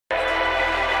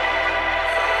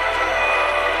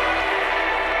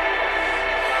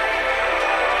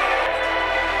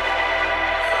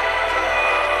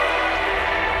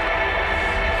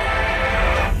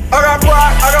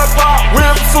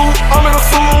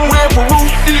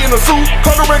in a suit.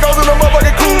 Couple ring goes in a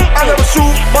motherfucking coupe. I never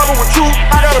shoot, mama with truth.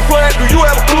 I got a plan, do you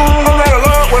have a clue? I'm not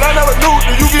alone when I never knew.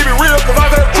 Do you give it real? Cause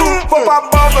I tell the truth. Fuck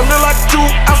poppin' balls, I live like a Jew.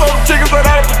 I sold them chickens that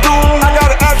I have to do. I got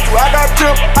an attitude, I got a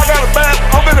tip, I got a bag,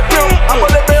 I'm in the pimp. I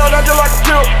put that bell down just like a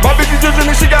pimp. My bitch Egyptian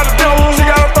and she got a dimp. She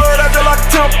got a third out just like a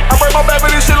temp. I break my back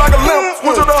for this shit like a limp.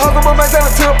 Switch to the hustle but maintain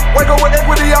a tip. Wake up with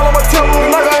equity all on my tip.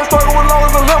 Like I ain't struggle with long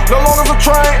as a limp, no long as a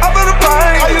train. I feel the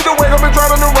pain. I used to wake up and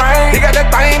drive in the rain. He got that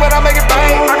thing but I make it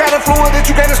bang. I got influence that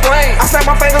you can't explain. I snap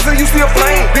my fingers and you see a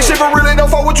flame. This shit for really don't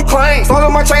fuck what you claim.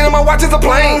 Started my chain and my watch is a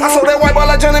plane. I sold that white boy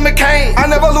like Johnny McCain. I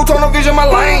never lose on the vision my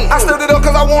lane. I stepped it up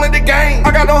cause I wanted the game.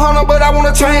 I got no hunter but I want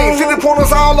a chain. 50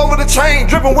 pointers all over the chain.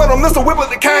 Dripping with a Mr. Whip at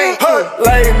the cane.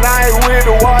 Late night with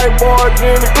the white boy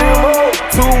Jemmi Kemmil.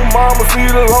 Two mama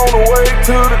cedars on the way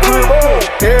to the crib.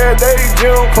 Every day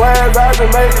Jon Clawd, I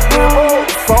just make it flip.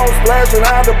 Song splashing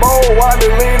out the bowl while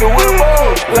they lean the whip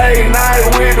up. Late night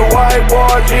with the white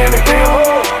boy Jemmi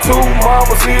Kemmil. Two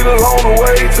mama cedars on the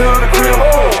way to the crib.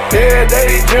 Every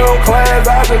day Jon Clawd,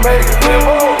 I just make it flip.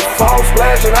 Song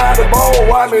splashing out the bowl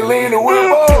while they lean the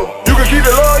whip up. You can keep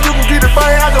the love, you can keep the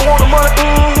fame, I just want the money.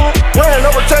 Wearing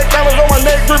over check, diamonds on my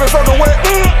neck, dripping something wet.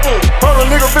 Heard a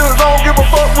nigga feelings, I don't give a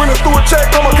fuck. When it's through a check,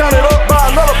 I'ma count it up.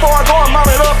 Buy another before I go and mount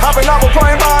it up. Hopping off a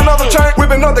plane, buy another chain.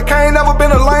 Whipping up the cane, never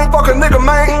been a lame, fuck a nigga,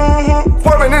 man.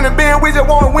 Swerving in the bin, we just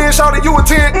wanna win, shout at you a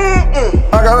 10.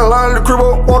 I got a line in the crib,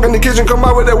 walk in the kitchen, come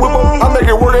out with that whip up. I make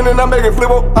it work and then I make it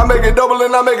flip up. I make it double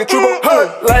and I make it triple.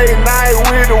 Late night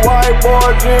with the white boy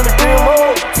Jemmi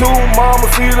Kemmil. Two mama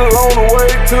cedars on the way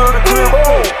to the crib.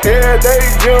 Every day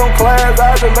Jon Clawd,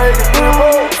 I just make it flip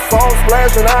up. Song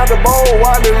splashing out the bowl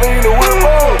while they lean the whip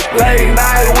up. Late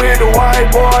night with the white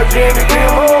boy Jemmi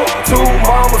Kemmil. Two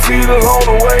mama cedars on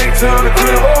the way to the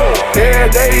crib. Every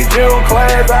day Jon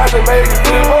Clawd, I just make it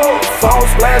flip up. Song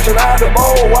splashing out the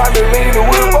bowl while they lean the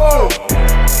whip up.